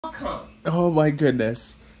come. Oh my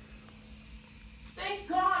goodness. Thank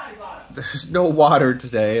God I got him. There's no water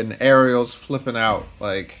today, and Ariel's flipping out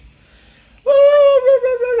like.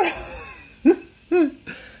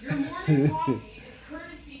 Your morning coffee is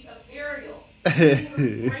courtesy of Ariel,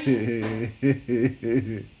 which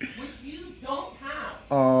you don't have.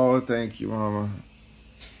 Oh, thank you, Mama.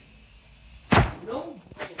 No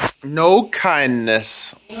No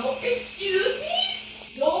kindness. No, excuse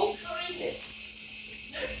me? No kindness.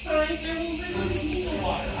 Next time there will really be no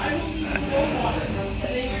water. I will leave you no water. And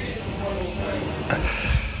then you're just normal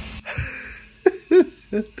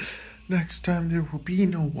time. Next time there will be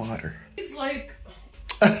no water. It's like...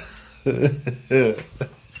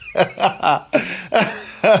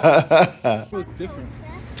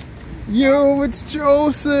 Yo, it's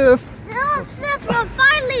Joseph. Joseph, you're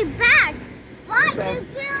finally back. But you feel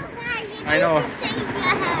that you I know. need to shave your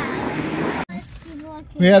head.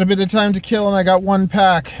 We had a bit of time to kill and I got one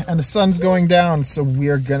pack and the sun's going down, so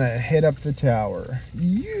we're gonna hit up the tower.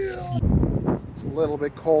 Yeah. It's a little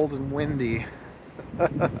bit cold and windy.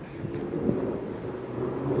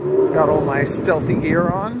 Got all my stealthy gear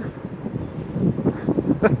on.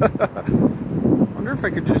 Wonder if I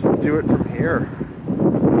could just do it from here.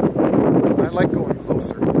 I like going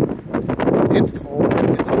closer. It's cold,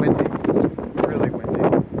 it's windy. It's really windy.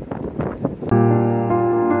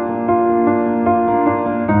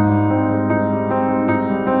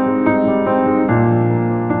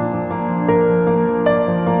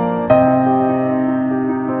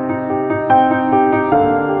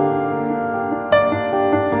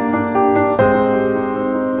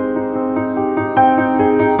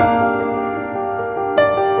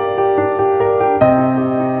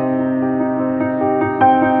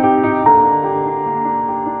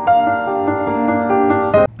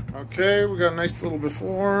 Okay, we got a nice little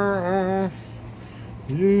before.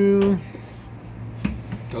 You.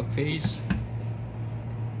 Dog face.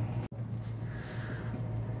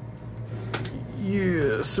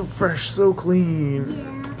 Yeah, so fresh, so clean.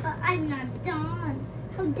 Yeah, but I'm not done.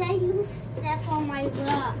 How dare you step on my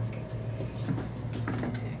rock?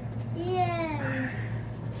 Yeah.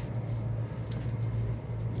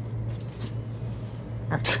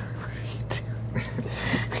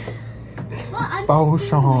 Well, I'm just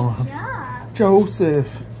doing my job.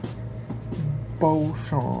 Joseph.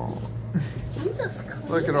 Beauchamp. I'm just cleaning.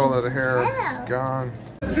 Look at all that hair. Yeah. It's gone.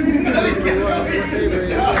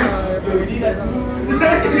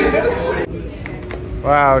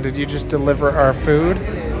 Wow, did you just deliver our food?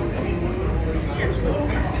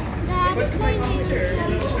 That's cleaning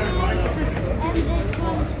Joseph. And this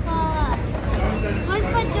one's for us. One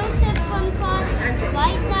for Joseph, one for us.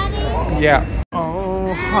 Right, Daddy? Yeah. Oh,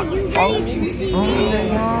 Are you ready to see me?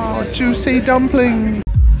 wow, juicy dumpling.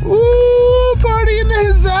 Ooh.